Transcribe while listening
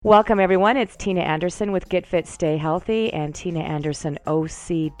Welcome, everyone. It's Tina Anderson with Get Fit Stay Healthy and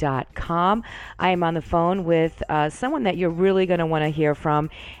TinaAndersonOC.com. I am on the phone with someone that you're really going to want to hear from,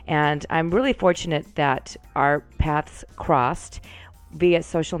 and I'm really fortunate that our paths crossed via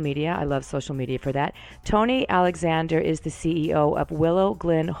social media. I love social media for that. Tony Alexander is the CEO of Willow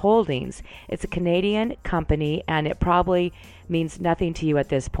Glen Holdings. It's a Canadian company, and it probably means nothing to you at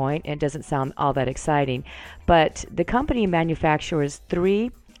this point. It doesn't sound all that exciting. But the company manufactures three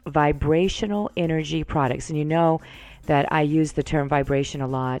vibrational energy products. And you know that I use the term vibration a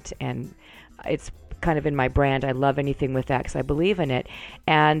lot, and it's kind of in my brand. I love anything with that because I believe in it.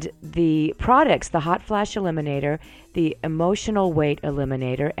 And the products, the Hot Flash Eliminator, the Emotional Weight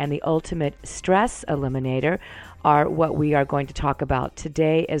Eliminator, and the Ultimate Stress Eliminator are what we are going to talk about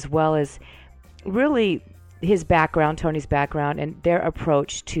today, as well as really his background, Tony's background, and their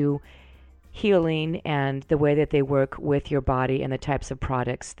approach to healing and the way that they work with your body and the types of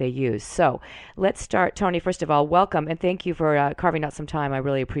products they use. So let's start. Tony, first of all, welcome and thank you for carving out some time. I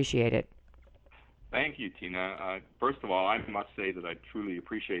really appreciate it. Thank you, Tina. First of all, I must say that I truly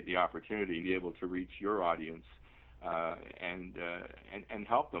appreciate the opportunity to be able to reach your audience and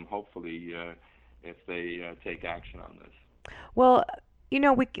help them, hopefully, if they take action on this. Well, I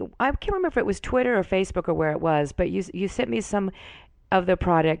can't remember if it was Twitter or Facebook or where it was, but you sent me some of the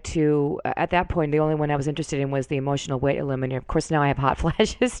product to at that point the only one I was interested in was the emotional weight eliminator. Of course now I have hot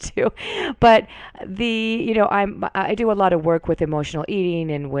flashes too. But I do a lot of work with emotional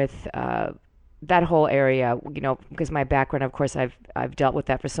eating and with that whole area, because my background, of course, I've dealt with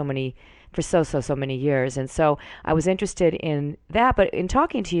that for so many years. And so I was interested in that, but in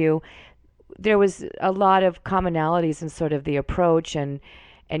talking to you there was a lot of commonalities in sort of the approach and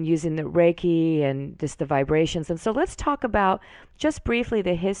using the Reiki and just the vibrations. And so let's talk about just briefly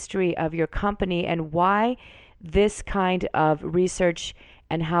the history of your company and why this kind of research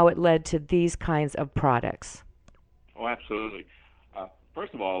and how it led to these kinds of products. Oh, absolutely.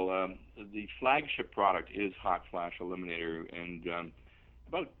 First of all, the flagship product is Hot Flash Eliminator, and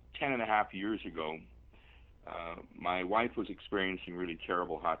about 10 and a half years ago, my wife was experiencing really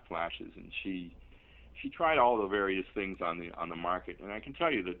terrible hot flashes, and she tried all the various things on the market, and I can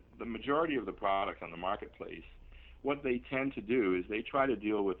tell you that the majority of the products on the marketplace, what they tend to do is they try to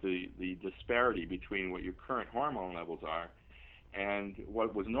deal with the disparity between what your current hormone levels are and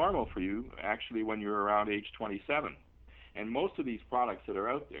what was normal for you actually when you were around age 27. And most of these products that are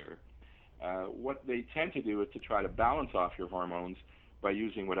out there, what they tend to do is to try to balance off your hormones by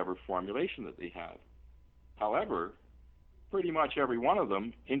using whatever formulation that they have. However, pretty much every one of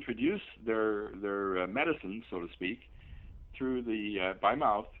them introduce their medicine, so to speak, through the by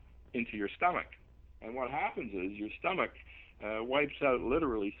mouth into your stomach. And what happens is your stomach wipes out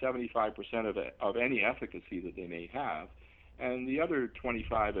literally 75% of any efficacy that they may have, and the other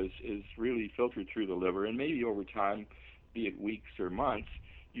 25 is really filtered through the liver, and maybe over time, be it weeks or months,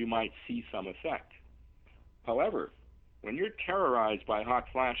 you might see some effect. However, when you're terrorized by hot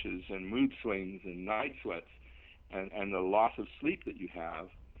flashes and mood swings and night sweats and the loss of sleep that you have,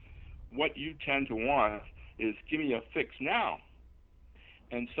 what you tend to want is give me a fix now.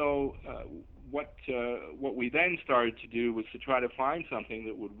 And so what we then started to do was to try to find something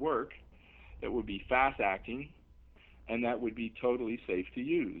that would work, that would be fast-acting, and that would be totally safe to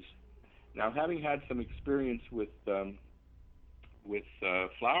use. Now, having had some experience with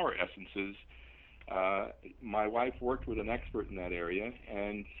flower essences, my wife worked with an expert in that area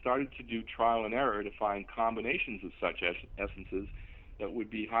and started to do trial and error to find combinations of such essences that would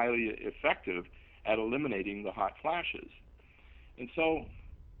be highly effective at eliminating the hot flashes. And so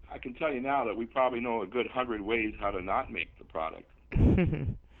I can tell you now that we probably know a good 100 ways how to not make the product.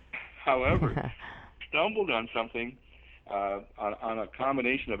 However, stumbled on something on a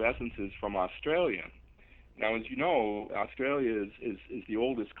combination of essences from Australia. Now, as you know, Australia is the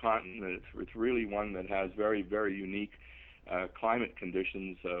oldest continent. It's really one that has very, very unique climate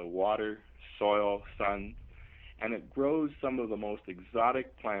conditions, water, soil, sun, and it grows some of the most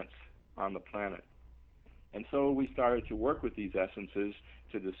exotic plants on the planet. And so we started to work with these essences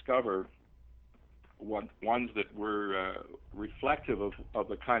to discover ones that were reflective of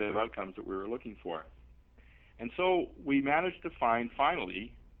the kind of outcomes that we were looking for. And so we managed to find,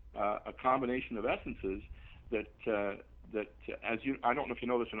 finally, a combination of essences that I don't know if you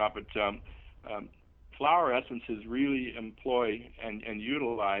know this or not, but flower essences really employ and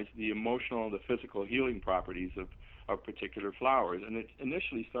utilize the emotional and the physical healing properties of particular flowers. And it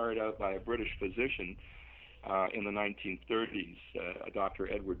initially started out by a British physician in the 1930s, Dr.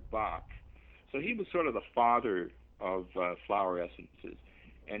 Edward Bach. So he was sort of the father of flower essences.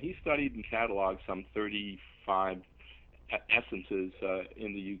 And he studied and cataloged some 35 essences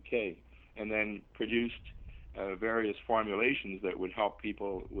in the UK, and then produced various formulations that would help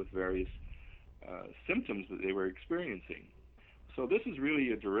people with various symptoms that they were experiencing. So this is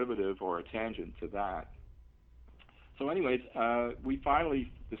really a derivative or a tangent to that. So anyways, we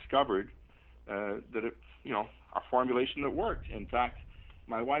finally discovered that our formulation that worked. In fact,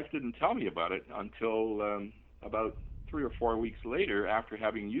 my wife didn't tell me about it until about 3 or 4 weeks later, after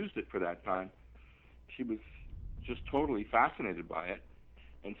having used it for that time. She was just totally fascinated by it.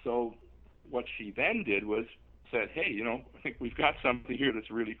 And so what she then did was said, hey, I think we've got something here that's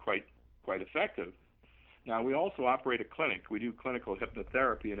really quite effective. Now, we also operate a clinic. We do clinical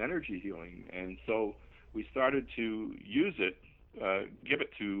hypnotherapy and energy healing. And so we started to use it, give it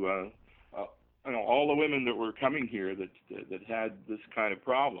to all the women that were coming here that had this kind of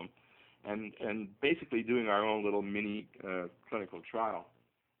problem, and basically doing our own little mini clinical trial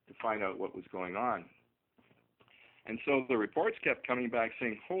to find out what was going on. And so the reports kept coming back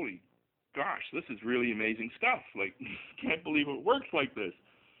saying, holy gosh, this is really amazing stuff. Like, can't believe it works like this.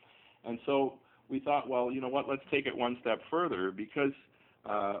 And so we thought, well, you know what, let's take it one step further, because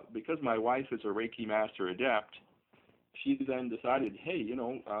my wife is a Reiki Master Adept. She then decided, hey,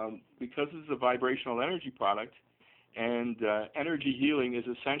 because this is a vibrational energy product, and energy healing is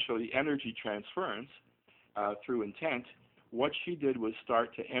essentially energy transference through intent, what she did was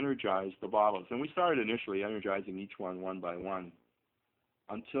start to energize the bottles. And we started initially energizing each one by one,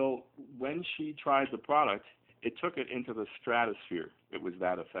 until when she tried the product, it took it into the stratosphere. It was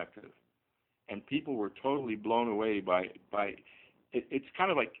that effective. And people were totally blown away by it. It's kind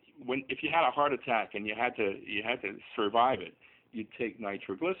of like if you had a heart attack and you had to survive it, you'd take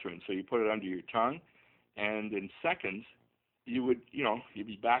nitroglycerin. So you put it under your tongue, and in seconds you'd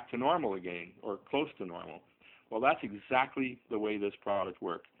be back to normal again, or close to normal. Well, that's exactly the way this product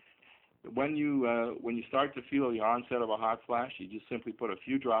works. When you start to feel the onset of a hot flash, you just simply put a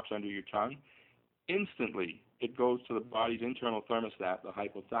few drops under your tongue. Instantly, it goes to the body's internal thermostat, the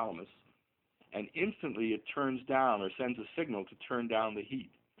hypothalamus, and instantly it turns down, or sends a signal to turn down the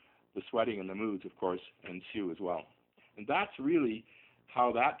heat. The sweating and the moods, of course, ensue as well. And that's really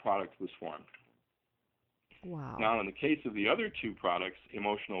how that product was formed. Wow. Now, in the case of the other two products,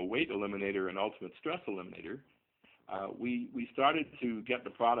 Emotional Weight Eliminator and Ultimate Stress Eliminator, we started to get the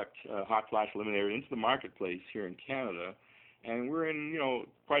product, Hot Flash Eliminator, into the marketplace here in Canada, and we're in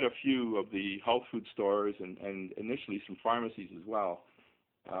quite a few of the health food stores and initially some pharmacies as well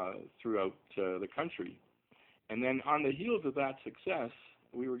throughout the country. And then on the heels of that success,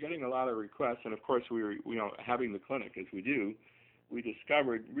 we were getting a lot of requests, and of course we were having the clinic as we do. We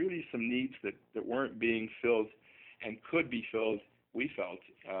discovered really some needs that weren't being filled and could be filled, we felt,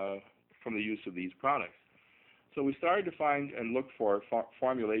 from the use of these products. So we started to find and look for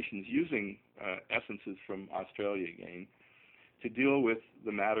formulations using essences from Australia again to deal with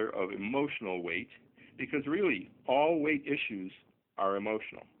the matter of emotional weight, because really all weight issues are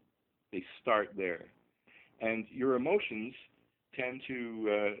emotional. They start there. And your emotions tend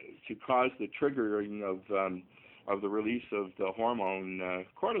to cause the triggering of the release of the hormone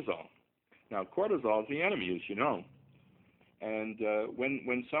cortisol. Now, cortisol is the enemy, as you know. And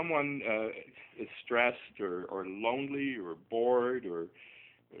when someone is stressed or lonely or bored or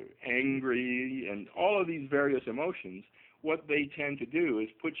angry and all of these various emotions, what they tend to do is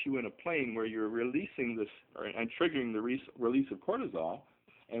put you in a plane where you're releasing this and triggering the release of cortisol.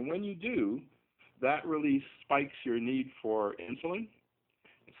 And when you do, that release spikes your need for insulin,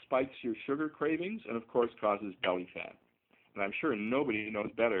 it spikes your sugar cravings, and of course causes belly fat. And I'm sure nobody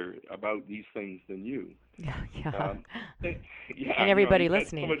knows better about these things than you. Yeah. Yeah, and everybody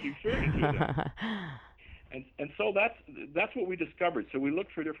listening. So much experience with it. And so that's what we discovered. So we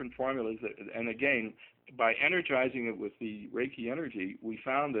looked for different formulas, and again, by energizing it with the Reiki energy, we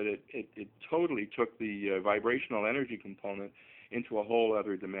found that it totally took the vibrational energy component into a whole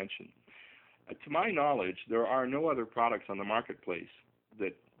other dimension. To my knowledge, there are no other products on the marketplace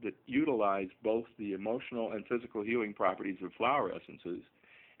that utilize both the emotional and physical healing properties of flower essences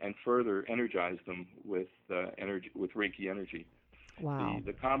and further energize them with Reiki energy. Wow.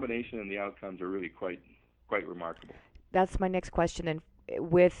 The combination and the outcomes are really quite remarkable. That's my next question. And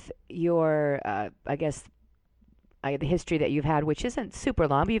with your, the history that you've had, which isn't super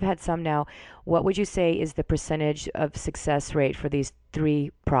long, but you've had some now, what would you say is the percentage of success rate for these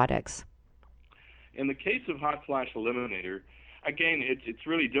three products? In the case of Hot Flash Eliminator, again, it's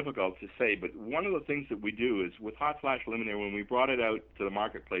really difficult to say, but one of the things that we do is with Hot Flash Eliminator, when we brought it out to the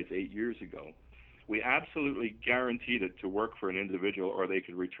marketplace 8 years ago, we absolutely guaranteed it to work for an individual, or they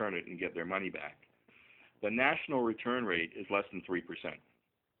could return it and get their money back. The national return rate is less than 3%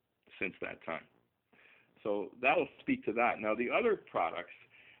 since that time. So that'll speak to that. Now, the other products,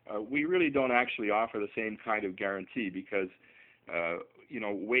 we really don't actually offer the same kind of guarantee because,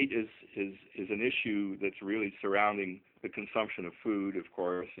 weight is an issue that's really surrounding the consumption of food, of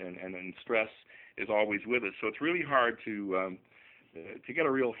course, and then stress is always with us. So it's really hard to get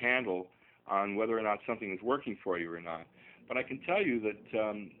a real handle on whether or not something is working for you or not. But I can tell you that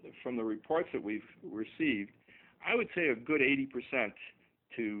from the reports that we've received, I would say a good 80%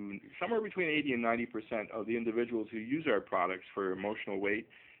 to somewhere between 80 and 90% of the individuals who use our products for emotional weight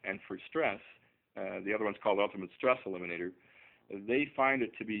and for stress, the other one's called Ultimate Stress Eliminator, they find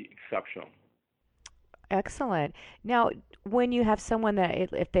it to be exceptional. Excellent. Now, when you have someone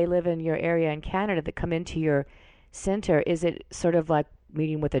that, if they live in your area in Canada, that come into your center, is it sort of like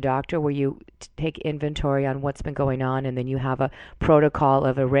meeting with a doctor where you take inventory on what's been going on and then you have a protocol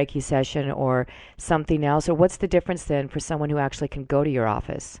of a Reiki session or something else? Or what's the difference then for someone who actually can go to your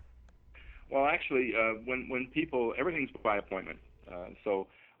office? Well, actually, when people, everything's by appointment. So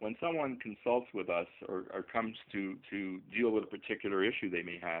when someone consults with us or comes to deal with a particular issue they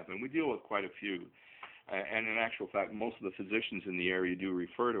may have, and we deal with quite a few, and in actual fact, most of the physicians in the area do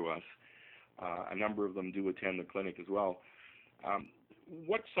refer to us. A number of them do attend the clinic as well.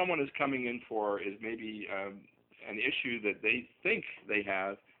 What someone is coming in for is maybe an issue that they think they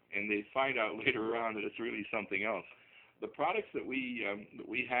have, and they find out later on that it's really something else. The products that we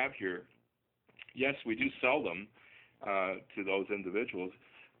have here, yes, we do sell them to those individuals,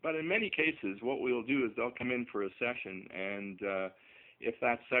 but in many cases, what we'll do is they'll come in for a session, and if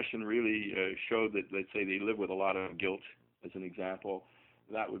that session really showed that, let's say, they live with a lot of guilt, as an example,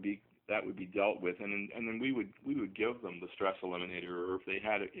 that would be dealt with, and then we would give them the stress eliminator, or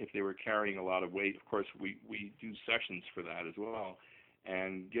if they were carrying a lot of weight, of course we do sessions for that as well,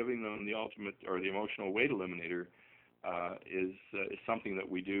 and giving them the ultimate or the emotional weight eliminator is something that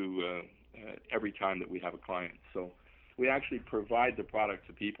we do every time that we have a client. So we actually provide the product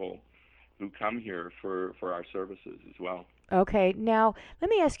to people who come here for our services as well. Okay, now let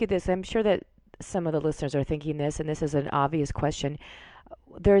me ask you this. I'm sure that some of the listeners are thinking this, and this is an obvious question.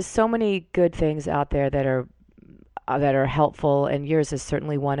 There's so many good things out there that are helpful, and yours is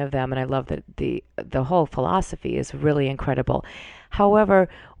certainly one of them. And I love that the whole philosophy is really incredible. However,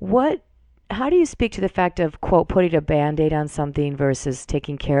 how do you speak to the fact of, quote, putting a Band-Aid on something versus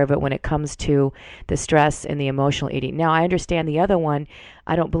taking care of it when it comes to the stress and the emotional eating? Now, I understand the other one.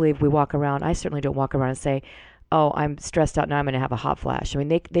 I certainly don't walk around and say, oh, I'm stressed out now, I'm going to have a hot flash. I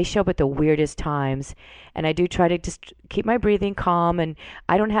mean, they show up at the weirdest times, and I do try to just keep my breathing calm, and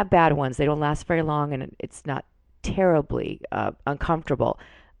I don't have bad ones. They don't last very long, and it's not terribly uncomfortable.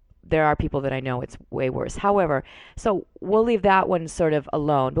 There are people that I know it's way worse. However, so we'll leave that one sort of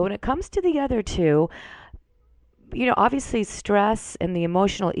alone. But when it comes to the other two, obviously stress and the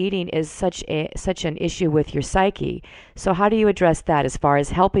emotional eating is such an issue with your psyche. So how do you address that as far as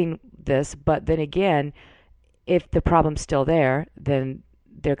helping this? But then again, if the problem's still there, then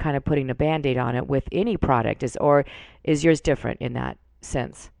they're kind of putting a Band-Aid on it with any product. Is yours different in that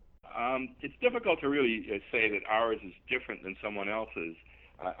sense? It's difficult to really say that ours is different than someone else's.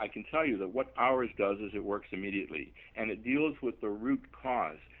 I can tell you that what ours does is it works immediately, and it deals with the root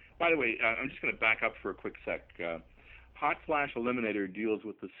cause. By the way, I'm just going to back up for a quick sec. Hot Flash Eliminator deals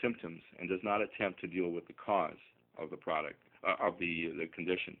with the symptoms and does not attempt to deal with the cause of the product, of the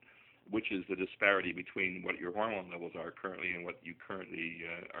condition, which is the disparity between what your hormone levels are currently and what you currently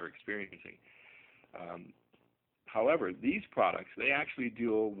are experiencing. However, these products, they actually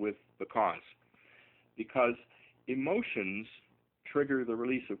deal with the cause, because emotions trigger the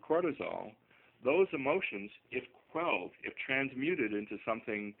release of cortisol. Those emotions, if quelled, if transmuted into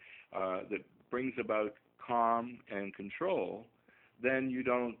something that brings about calm and control, then you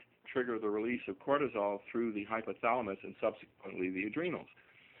don't trigger the release of cortisol through the hypothalamus and subsequently the adrenals.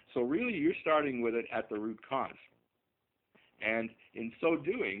 So really, you're starting with it at the root cause. And in so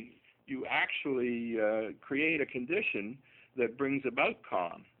doing, you actually create a condition that brings about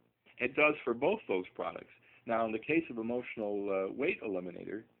calm. It does for both those products. Now, in the case of Emotional Weight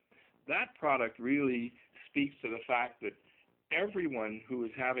Eliminator, that product really speaks to the fact that everyone who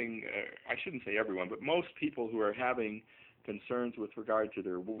is having, I shouldn't say everyone, but most people who are having concerns with regard to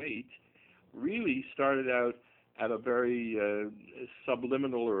their weight really started out at a very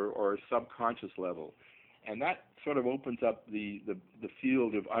subliminal or subconscious level. And that sort of opens up the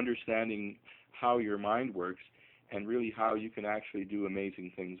field of understanding how your mind works and really how you can actually do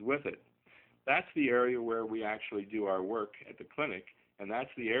amazing things with it. That's the area where we actually do our work at the clinic, and that's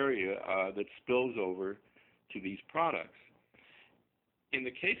the area that spills over to these products. In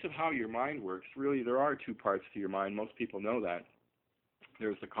the case of how your mind works, really there are two parts to your mind. Most people know that.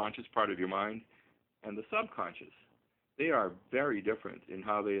 There's the conscious part of your mind, and the subconscious. They are very different in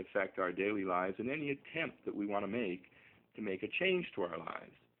how they affect our daily lives and any attempt that we want to make a change to our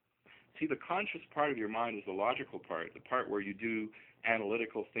lives. See, the conscious part of your mind is the logical part, the part where you do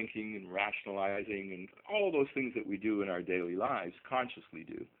analytical thinking and rationalizing and all those things that we do in our daily lives consciously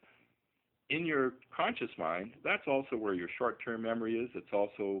do. In your conscious mind, that's also where your short-term memory is. It's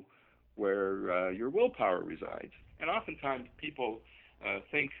also where your willpower resides. And oftentimes people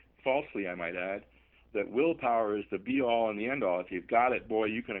think, falsely I might add, that willpower is the be-all and the end-all. If you've got it, boy,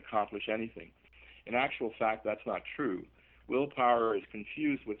 you can accomplish anything. In actual fact, that's not true. Willpower is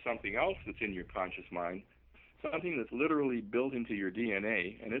confused with something else that's in your conscious mind, something that's literally built into your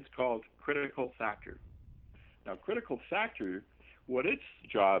DNA, and it's called critical factor. Now, critical factor, what its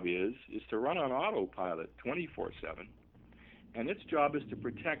job is to run on autopilot 24/7, and its job is to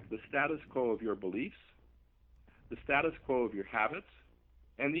protect the status quo of your beliefs, the status quo of your habits,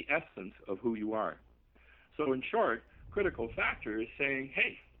 and the essence of who you are. So in short, critical factor is saying,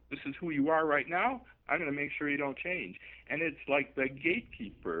 hey, this is who you are right now. I'm going to make sure you don't change. And it's like the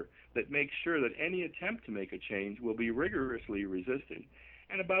gatekeeper that makes sure that any attempt to make a change will be rigorously resisted.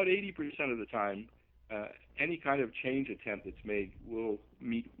 And about 80% of the time, any kind of change attempt that's made will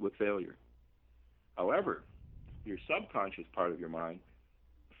meet with failure. However, your subconscious part of your mind,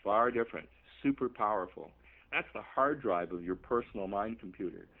 far different, super powerful. That's the hard drive of your personal mind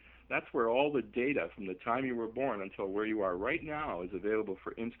computer. That's where all the data from the time you were born until where you are right now is available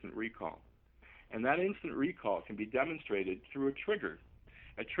for instant recall. And that instant recall can be demonstrated through a trigger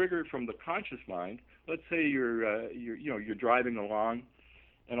from the conscious mind. Let's say you're driving along,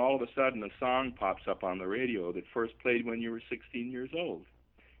 and all of a sudden a song pops up on the radio that first played when you were 16 years old.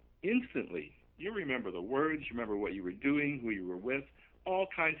 Instantly, you remember the words, you remember what you were doing, who you were with, all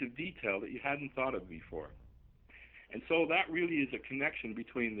kinds of detail that you hadn't thought of before. And so that really is a connection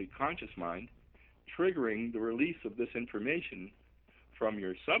between the conscious mind triggering the release of this information from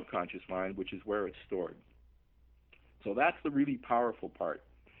your subconscious mind, which is where it's stored. So that's the really powerful part.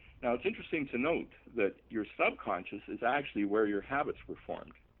 Now, it's interesting to note that your subconscious is actually where your habits were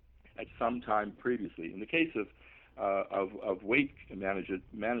formed at some time previously. In the case of weight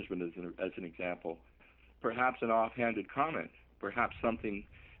management as an example, perhaps an offhanded comment, perhaps something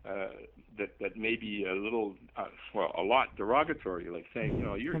that may be a little, a lot derogatory, like saying,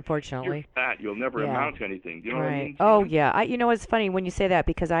 you're fat, you'll never amount to anything. Do you know what I mean? Oh, yeah. It's funny when you say that,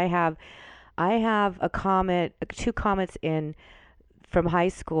 because I have two comments from high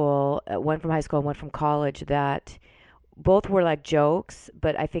school, one from high school and one from college, that both were like jokes,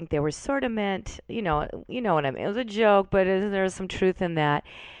 but I think they were sort of meant, you know what I mean. It was a joke, but there was some truth in that.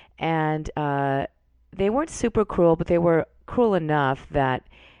 And they weren't super cruel, but they were cruel enough that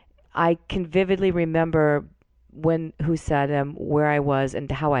I can vividly remember who said them, where I was,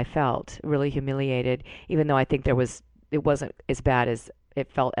 and how I felt, really humiliated, even though I think it wasn't as bad as it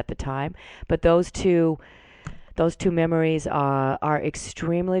felt at the time. But those two memories are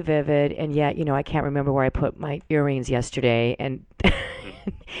extremely vivid, and yet, I can't remember where I put my earrings yesterday, and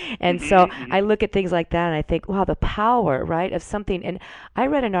and so I look at things like that, and I think, wow, the power, right, of something. And I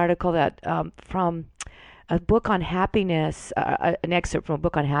read an article that from a book on happiness, an excerpt from a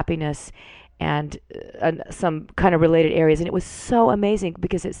book on happiness, and some kind of related areas. And it was so amazing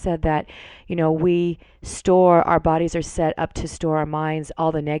because it said that, our bodies are set up to store our minds,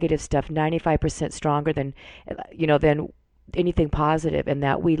 all the negative stuff, 95% stronger than anything positive, and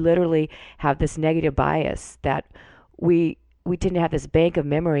that we literally have this negative bias, that we tend to have this bank of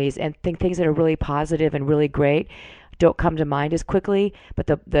memories and think things that are really positive and really great don't come to mind as quickly, but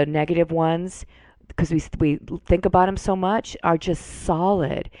the negative ones, because we think about them so much, are just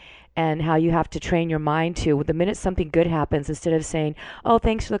solid. And how you have to train your mind to, the minute something good happens, instead of saying, oh,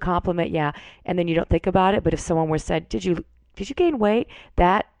 thanks for the compliment, yeah, and then you don't think about it, but if someone were said, did you gain weight,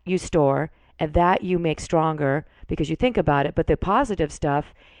 that you store, and that you make stronger because you think about it. But the positive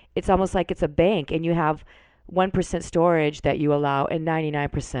stuff, it's almost like it's a bank, and you have 1% storage that you allow and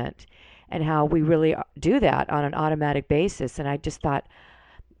 99%, and how we really do that on an automatic basis. And I just thought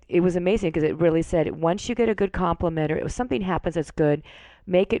it was amazing, because it really said, once you get a good compliment, or if something happens that's good,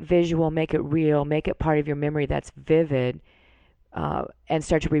 make it visual, make it real, make it part of your memory that's vivid, and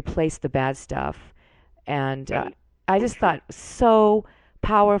start to replace the bad stuff. And I just thought so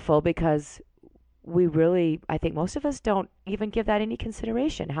powerful, because we really, I think most of us don't even give that any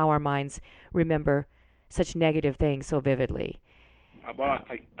consideration, how our minds remember such negative things so vividly. Well,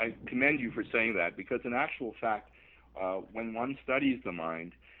 I commend you for saying that, because in actual fact, when one studies the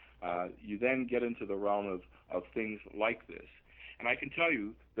mind, you then get into the realm of things like this. And I can tell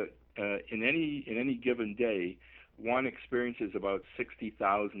you that in any given day, one experiences about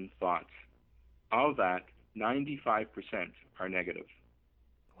 60,000 thoughts. Of that, 95% are negative.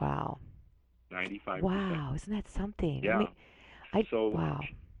 Wow. 95%. Wow. Isn't that something? I Yeah. mean, I, So, wow.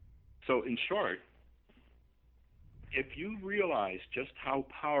 so in short, if you realize just how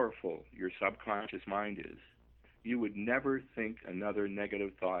powerful your subconscious mind is, you would never think another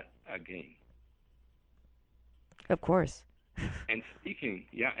negative thought again. Of course. And speaking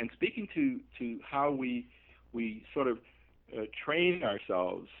to how we sort of train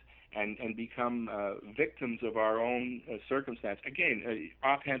ourselves and become victims of our own circumstance. Again,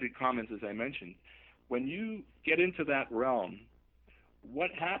 offhanded comments, as I mentioned. When you get into that realm,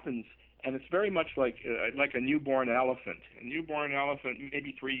 what happens? And it's very much like a newborn elephant. A newborn elephant,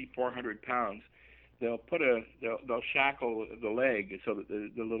 maybe 300-400 pounds. They'll shackle the leg so that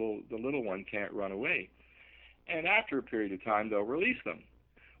the little one can't run away. And after a period of time, they'll release them.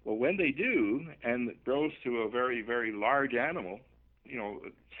 Well, when they do, and it grows to a very, very large animal,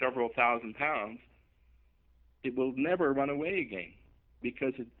 several thousand pounds, it will never run away again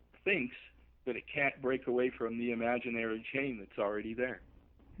because it thinks that it can't break away from the imaginary chain that's already there.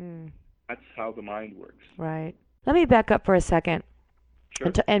 Hmm. That's how the mind works. Right. Let me back up for a second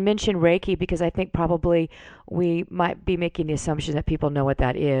Sure. and mention Reiki because I think probably we might be making the assumption that people know what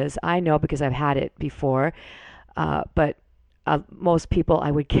that is. I know because I've had it before, but most people,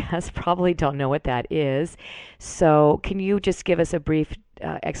 I would guess, probably don't know what that is. So, can you just give us a brief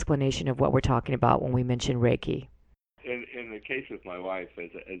explanation of what we're talking about when we mention Reiki? In the case of my wife, as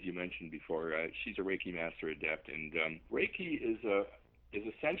you mentioned before, she's a Reiki master adept, and Reiki is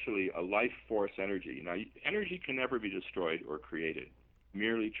essentially a life force energy. Now, energy can never be destroyed or created,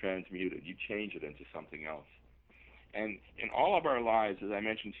 merely transmuted. You change it into something else. And in all of our lives, as I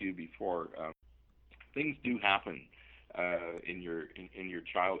mentioned to you before, things do happen in your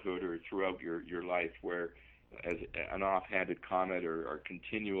childhood or throughout your life where, as an offhanded comment or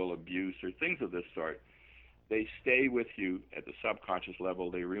continual abuse or things of this sort, they stay with you at the subconscious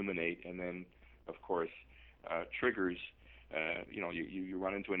level. They ruminate, and then, of course, triggers. You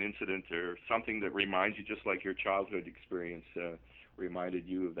run into an incident or something that reminds you, just like your childhood experience reminded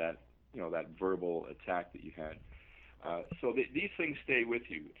you of that verbal attack that you had. These things stay with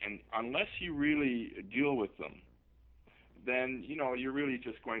you, and unless you really deal with them, then you're really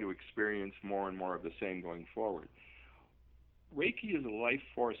just going to experience more and more of the same going forward. Reiki is a life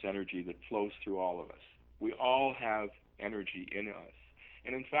force energy that flows through all of us. We all have energy in us.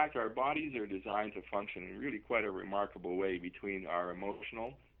 And in fact, our bodies are designed to function in really quite a remarkable way between our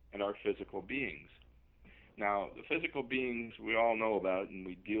emotional and our physical beings. Now, the physical beings we all know about, and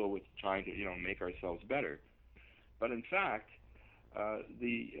we deal with trying to make ourselves better. But in fact,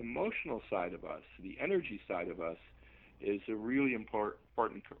 the emotional side of us, the energy side of us, is a really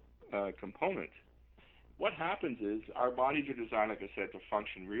important component. What happens is our bodies are designed, like I said, to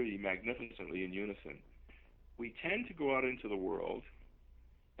function really magnificently in unison. We tend to go out into the world,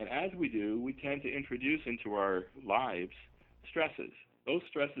 and as we do, we tend to introduce into our lives stresses. Those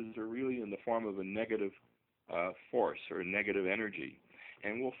stresses are really in the form of a negative force or negative energy.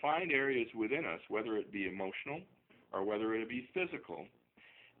 And we'll find areas within us, whether it be emotional or whether it be physical,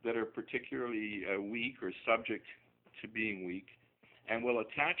 that are particularly weak or subject to being weak, and will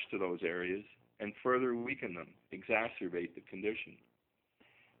attach to those areas and further weaken them, exacerbate the condition.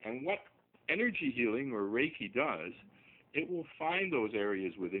 And what energy healing or Reiki does, it will find those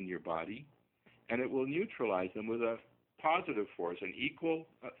areas within your body, and it will neutralize them with a positive force, an equal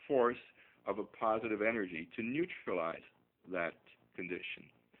force of a positive energy to neutralize that condition.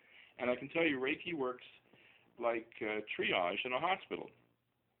 And I can tell you, Reiki works like triage in a hospital.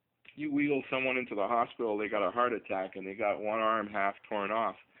 You wheel someone into the hospital, they got a heart attack, and they got one arm half torn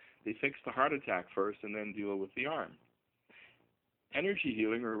off. They fix the heart attack first and then deal with the arm. Energy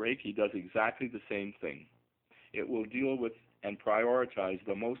healing or Reiki does exactly the same thing. It will deal with and prioritize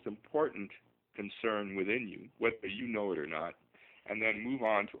the most important concern within you, whether you know it or not, and then move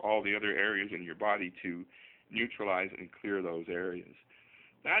on to all the other areas in your body to neutralize and clear those areas.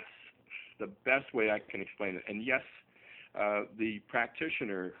 That's the best way I can explain it. And yes, the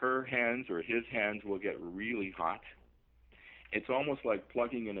practitioner, her hands or his hands will get really hot. It's almost like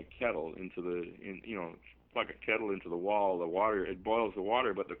plugging in a kettle plug a kettle into the wall. The water, it boils the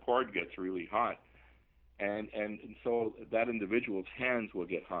water, but the cord gets really hot, and so that individual's hands will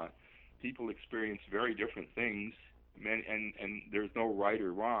get hot. People experience very different things, and there's no right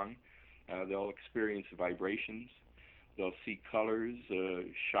or wrong. They'll experience vibrations. They'll see colors,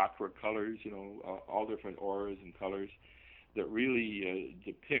 chakra colors, all different auras and colors that really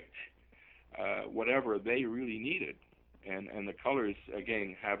depict whatever they really needed. And the colors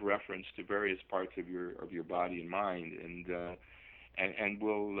again have reference to various parts of your body and mind, and and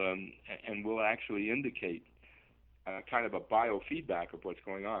will actually indicate kind of a biofeedback of what's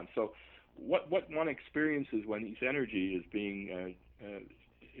going on. So what one experiences when this energy is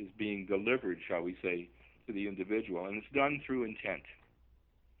being delivered, shall we say, to the individual, and it's done through intent.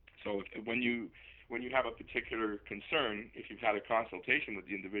 So when you have a particular concern, if you've had a consultation with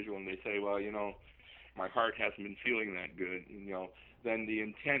the individual and they say, well, my heart hasn't been feeling that good, then the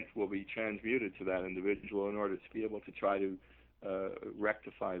intent will be transmuted to that individual in order to be able to try to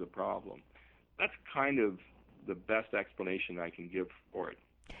rectify the problem. That's kind of the best explanation I can give for it.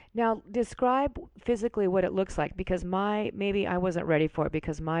 Now, describe physically what it looks like, because maybe I wasn't ready for it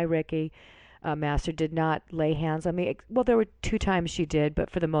because my Reiki master did not lay hands on me. Well, there were 2 times she did, but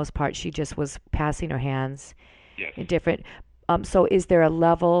for the most part, she just was passing her hands Yes. in different. So, is there a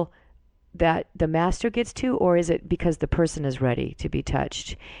level that the master gets to, or is it because the person is ready to be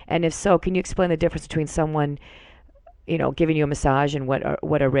touched? And if so, can you explain the difference between someone, giving you a massage and what a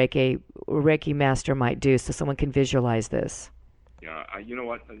Reiki master might do, so someone can visualize this? Yeah, you know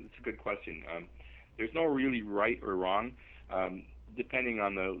what? It's a good question. There's no really right or wrong. Depending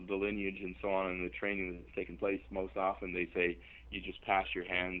on the lineage and so on and the training that's taken place, most often they say you just pass your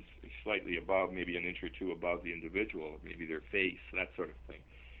hands slightly above, maybe an inch or 2 above the individual, maybe their face, that sort of thing.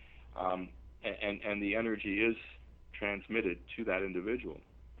 And the energy is transmitted to that individual.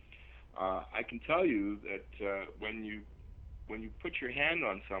 I can tell you that when you put your hand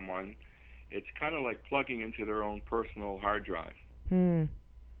on someone, it's kind of like plugging into their own personal hard drive.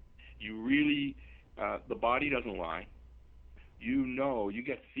 You really, the body doesn't lie. You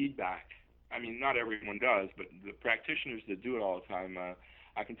get feedback. I mean, not everyone does, but the practitioners that do it all the time,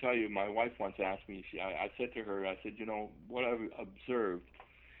 I can tell you, my wife once asked me, I said to her, I said, what I've observed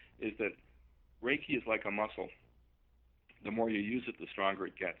is that Reiki is like a muscle. The more you use it, the stronger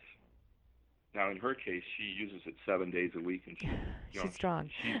it gets. Now, in her case, she uses it 7 days a week, and she's strong.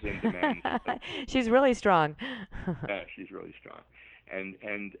 She's in demand. She's really strong. Yeah, she's really strong, and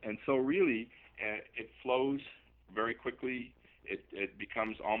so really, it flows very quickly. It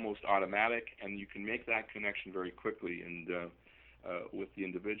becomes almost automatic, and you can make that connection very quickly and with the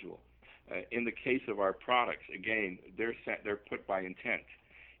individual. In the case of our products, again, they're put by intent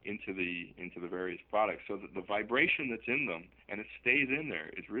into the various products, so that the vibration that's in them and it stays in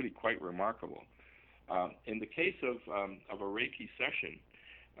there is really quite remarkable. In the case of a Reiki session,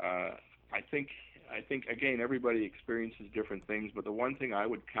 I think again everybody experiences different things, but the one thing I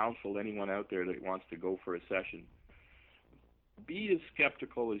would counsel anyone out there that wants to go for a session, be as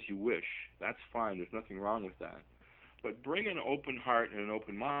skeptical as you wish. That's fine. There's nothing wrong with that. But bring an open heart and an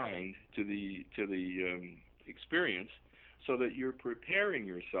open mind to the experience, so that you're preparing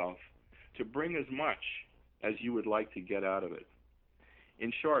yourself to bring as much as you would like to get out of it.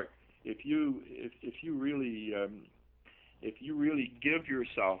 In short, if you really give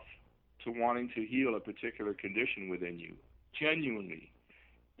yourself to wanting to heal a particular condition within you, genuinely,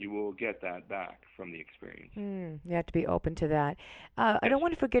 you will get that back from the experience. You have to be open to that. I don't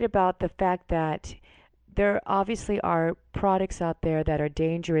want to forget about the fact that there obviously are products out there that are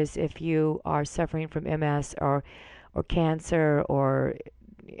dangerous if you are suffering from MS or cancer or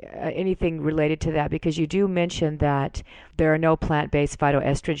anything related to that, because you do mention that there are no plant-based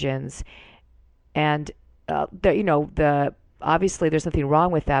phytoestrogens, and obviously there's nothing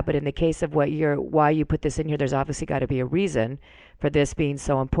wrong with that, but in the case of why you put this in here, there's obviously got to be a reason for this being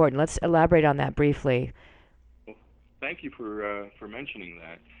so important. Let's elaborate on that briefly. Well, thank you for mentioning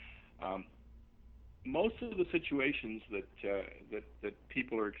that. Most of the situations that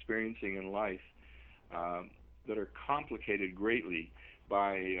people are experiencing in life that are complicated greatly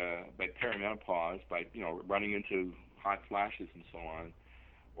by perimenopause, by running into hot flashes and so on,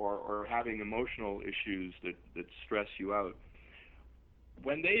 or having emotional issues that stress you out.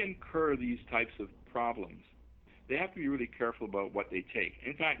 When they incur these types of problems, they have to be really careful about what they take.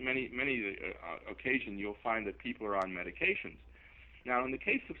 In fact, many occasions you'll find that people are on medications. Now, in the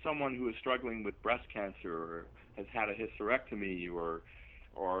case of someone who is struggling with breast cancer or has had a hysterectomy or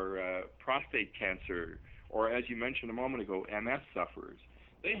prostate cancer, or as you mentioned a moment ago, MS sufferers,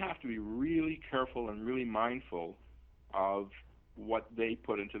 they have to be really careful and really mindful of what they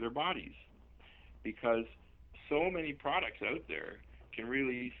put into their bodies, because so many products out there can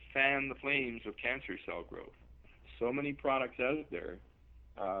really fan the flames of cancer cell growth. So many products out there,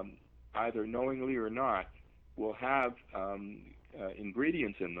 either knowingly or not, will have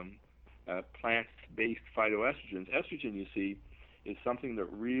ingredients in them, plant-based phytoestrogens. Estrogen, you see, is something that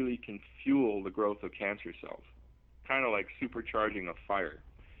really can fuel the growth of cancer cells, kind of like supercharging a fire.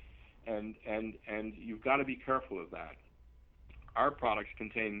 And you've got to be careful of that. our products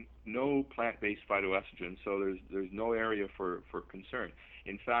contain no plant-based phytoestrogen, so there's no area for concern.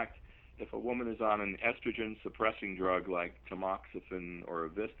 In fact, if a woman is on an estrogen suppressing drug like tamoxifen or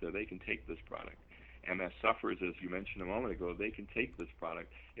Avista, they can take this product. MS sufferers, as you mentioned a moment ago, they can take this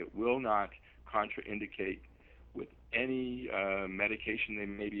product. It will not contraindicate with any medication they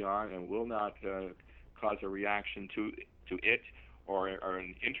may be on, and will not cause a reaction to it or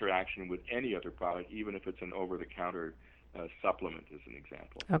an interaction with any other product, even if it's an over-the-counter supplement, as an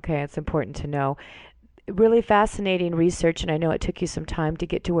example. Okay, it's important to know. Really fascinating research, and I know it took you some time to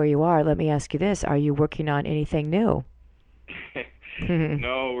get to where you are. Let me ask you this: are you working on anything new?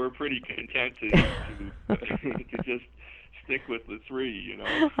 No, we're pretty content to just stick with the three.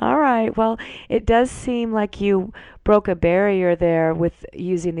 All right. Well, it does seem like you broke a barrier there with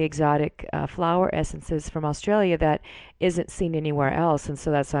using the exotic flower essences from Australia that isn't seen anywhere else, and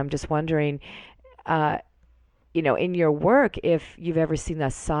so that's why I'm just wondering, uh, in your work, if you've ever seen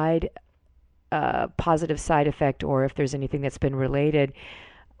a positive side effect, or if there's anything that's been related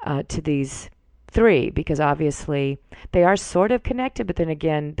to these three, because obviously they are sort of connected, but then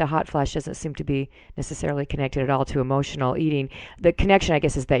again, the hot flash doesn't seem to be necessarily connected at all to emotional eating. The connection, I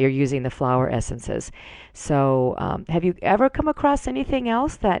guess, is that you're using the flower essences. So, have you ever come across anything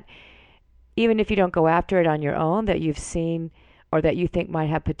else that, even if you don't go after it on your own, that you've seen or that you think might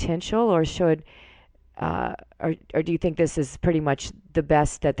have potential, or should, or do you think this is pretty much the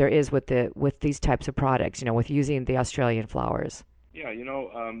best that there is with these types of products? With using the Australian flowers. Yeah,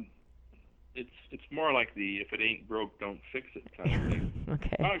 it's more like the if it ain't broke, don't fix it kind of thing.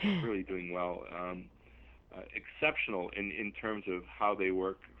 Okay. Products are really doing well, exceptional in terms of how they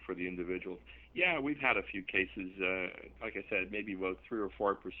work for the individuals. Yeah, we've had a few cases. Like I said, maybe about 3 or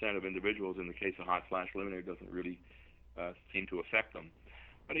 4% of individuals in the case of hot flash eliminator doesn't really seem to affect them.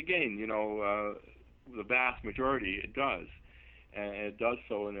 But again, the vast majority it does, and it does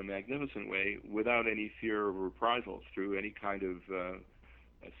so in a magnificent way without any fear of reprisals through any kind of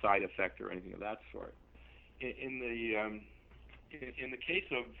a side effect or anything of that sort. In the case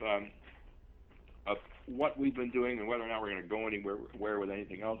of what we've been doing and whether or not we're going to go anywhere with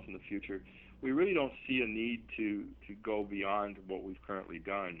anything else in the future, we really don't see a need to go beyond what we've currently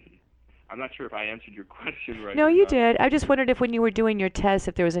done. I'm not sure if I answered your question right. No, you did. I just wondered if when you were doing your test,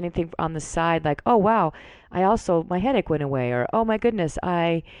 if there was anything on the side, like, oh wow, my headache went away, or oh my goodness,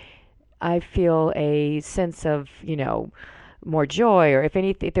 I feel a sense of more joy, or if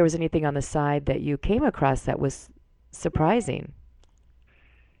there was anything on the side that you came across that was surprising.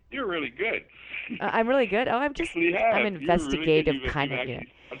 You're really good. I'm really good. Oh, I'm I'm investigative, really kind of. You've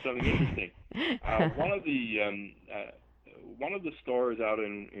something interesting. One of the stores out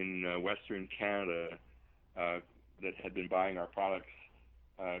in Western Canada that had been buying our products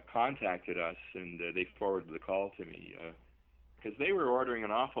contacted us, and they forwarded the call to me because they were ordering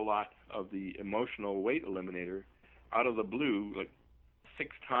an awful lot of the emotional weight eliminator out of the blue, like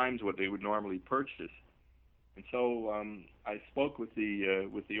 6 times what they would normally purchase. And so I spoke with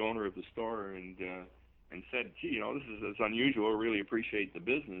the owner of the store and said, gee, this is unusual. Really appreciate the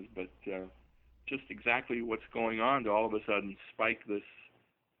business, but just exactly what's going on to all of a sudden spike this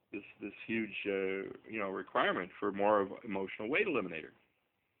huge requirement for more of emotional weight eliminator.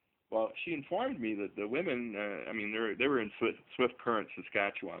 Well, she informed me that the women, they were in Swift Current,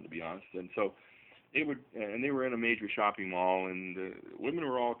 Saskatchewan, to be honest, and so they were in a major shopping mall, and the women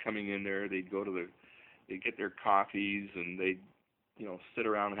were all coming in there. They'd get their coffees, and they'd sit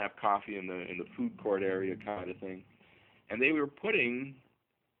around and have coffee in the food court area kind of thing, and they were putting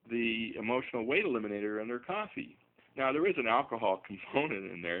the emotional weight eliminator in their coffee. Now there is an alcohol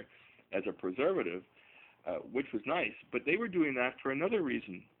component in there as a preservative, which was nice, but they were doing that for another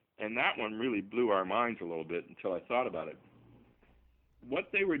reason, and that one really blew our minds a little bit until I thought about it.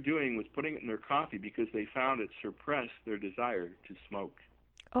 What they were doing was putting it in their coffee because they found it suppressed their desire to smoke.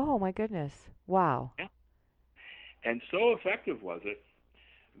 Oh my goodness! Wow. Yeah. And so effective was it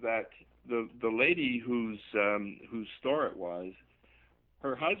that the lady whose store it was,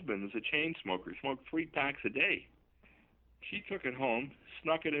 her husband is a chain smoker, smoked 3 packs a day. She took it home,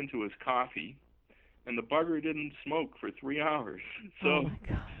 snuck it into his coffee, and the bugger didn't smoke for 3 hours. So oh my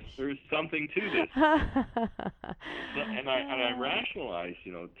gosh. There's something to this. And I rationalized,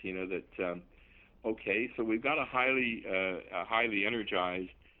 Tina, that okay, so we've got a highly energized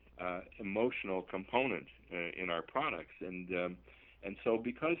emotional component in our products, and so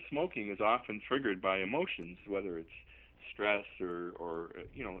because smoking is often triggered by emotions, whether it's stress or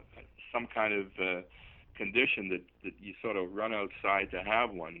some kind of condition that you sort of run outside to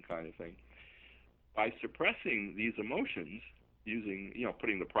have one kind of thing. By suppressing these emotions, using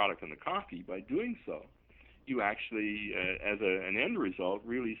putting the product in the coffee, by doing so, you actually, as an end result,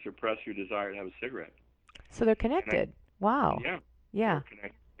 really suppress your desire to have a cigarette. So they're connected. Wow. Yeah. Yeah. They're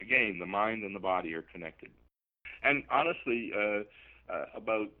connected. Again, the mind and the body are connected. And honestly,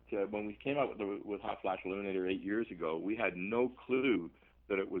 about when we came out with Hot Flash Eliminator 8 years ago, we had no clue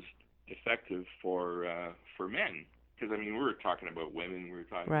that it was effective for men. Because, I mean, we were talking about women, we were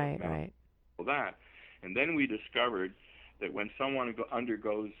talking about men, Right. all that. And then we discovered that when someone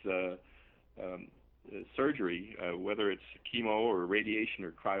undergoes surgery, whether it's chemo or radiation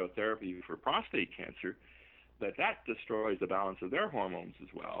or cryotherapy for prostate cancer, that destroys the balance of their hormones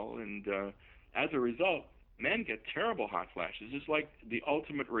as well. And as a result, men get terrible hot flashes. It's like the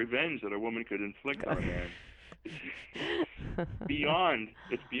ultimate revenge that a woman could inflict on a man. It's beyond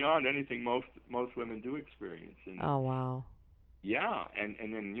anything most women do experience. And, oh, wow. yeah, and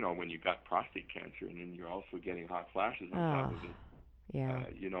then, you know, when you've got prostate cancer and then you're also getting hot flashes on top of it, yeah.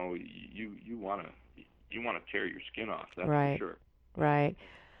 you know, you want to tear your skin off, that's Right. for sure. Right.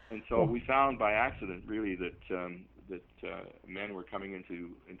 And so we found by accident, really, that men were coming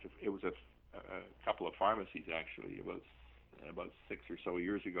into it was a couple of pharmacies actually about 6 or so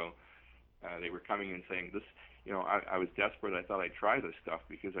years ago. They were coming in saying, this, you know, I was desperate. I thought I'd try this stuff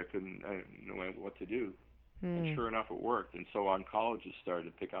because I didn't know what to do. And sure enough, it worked. And so oncologists started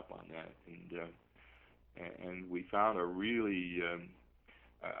to pick up on that, and we found a really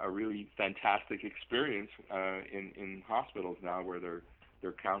fantastic experience in hospitals now, where they're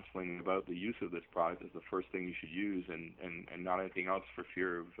counseling about the use of this product as the first thing you should use, and not anything else, for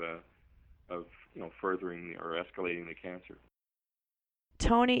fear of you know, furthering or escalating the cancer.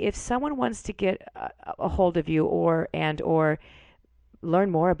 Tony, if someone wants to get a hold of you or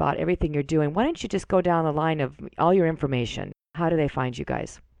learn more about everything you're doing, why don't you just go down the line of all your information? How do they find you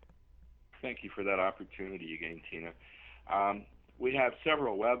guys? Thank you for that opportunity again, Tina. We have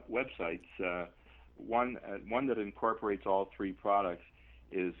several websites. One that incorporates all three products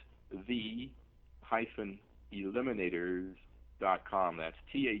is the-eliminators.com. That's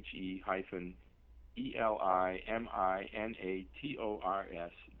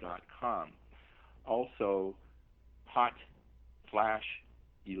THE-ELIMINATORS.com. Also,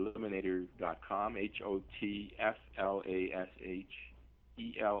 hotflasheliminator.com,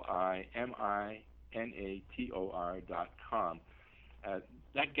 HOTFLASHELIMINATOR.com.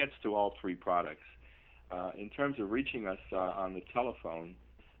 That gets to all three products. In terms of reaching us on the telephone,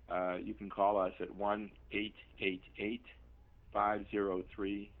 you can call us at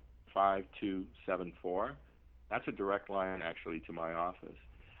 1-888-503-5274. That's a direct line, actually, to my office.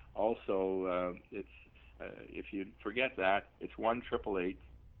 Also, it's if you forget that, it's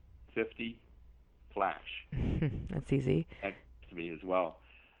 1-888-50-FLASH. That's easy. That's to me as well.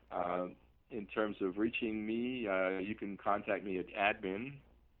 In terms of reaching me, you can contact me at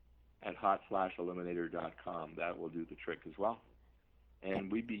admin@hotflasheliminator.com. That will do the trick as well.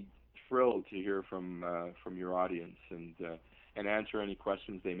 And we'd be thrilled to hear from your audience and answer any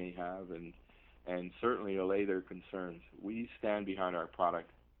questions they may have, and certainly allay their concerns. We stand behind our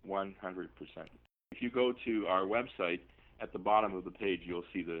product 100%. If you go to our website, at the bottom of the page, you'll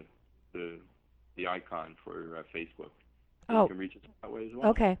see the icon for Facebook. You can reach us that way as well.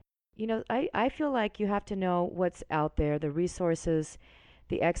 Okay. You know, I feel like you have to know what's out there, the resources,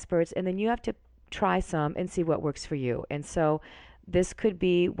 the experts, and then you have to try some and see what works for you. And so this could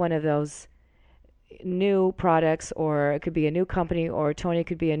be one of those new products, or it could be a new company, or Tony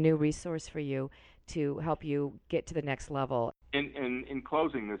could be a new resource for you to help you get to the next level. In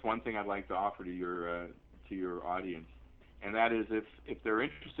closing, there's one thing I'd like to offer to your audience, and that is if they're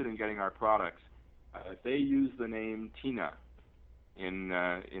interested in getting our products, if they use the name Tina in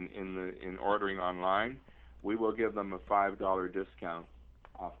ordering online, we will give them a $5 discount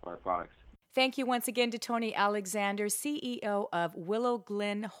off our products. Thank you once again to Tony Alexander, CEO of Willow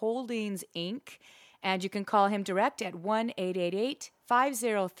Glen Holdings, Inc. And you can call him direct at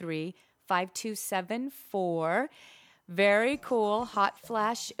 1-888-503-5274. Very cool.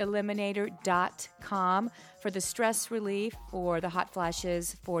 Hotflasheliminator.com for the stress relief, or the hot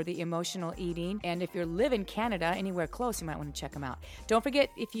flashes for the emotional eating. And if you live in Canada, anywhere close, you might want to check them out. Don't forget,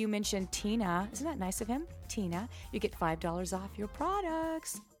 if you mention Tina, isn't that nice of him? Tina, you get $5 off your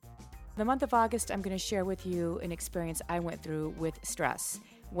products. The month of August, I'm going to share with you an experience I went through with stress,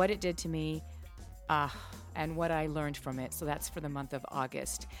 what it did to me, and what I learned from it. So that's for the month of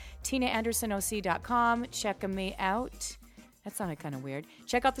August. TinaAndersonOC.com. Check me out. That sounded kind of weird.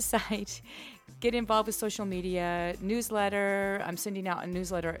 Check out the site. Get involved with social media, newsletter. I'm sending out a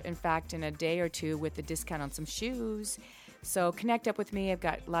newsletter, in fact, in a day or two with a discount on some shoes. So connect up with me. I've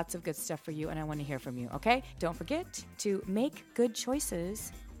got lots of good stuff for you, and I want to hear from you, okay? Don't forget to make good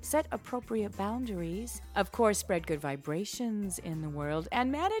choices set appropriate boundaries, of course, spread good vibrations in the world,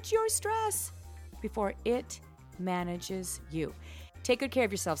 and manage your stress before it manages you. Take good care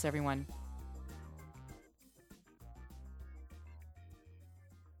of yourselves, everyone.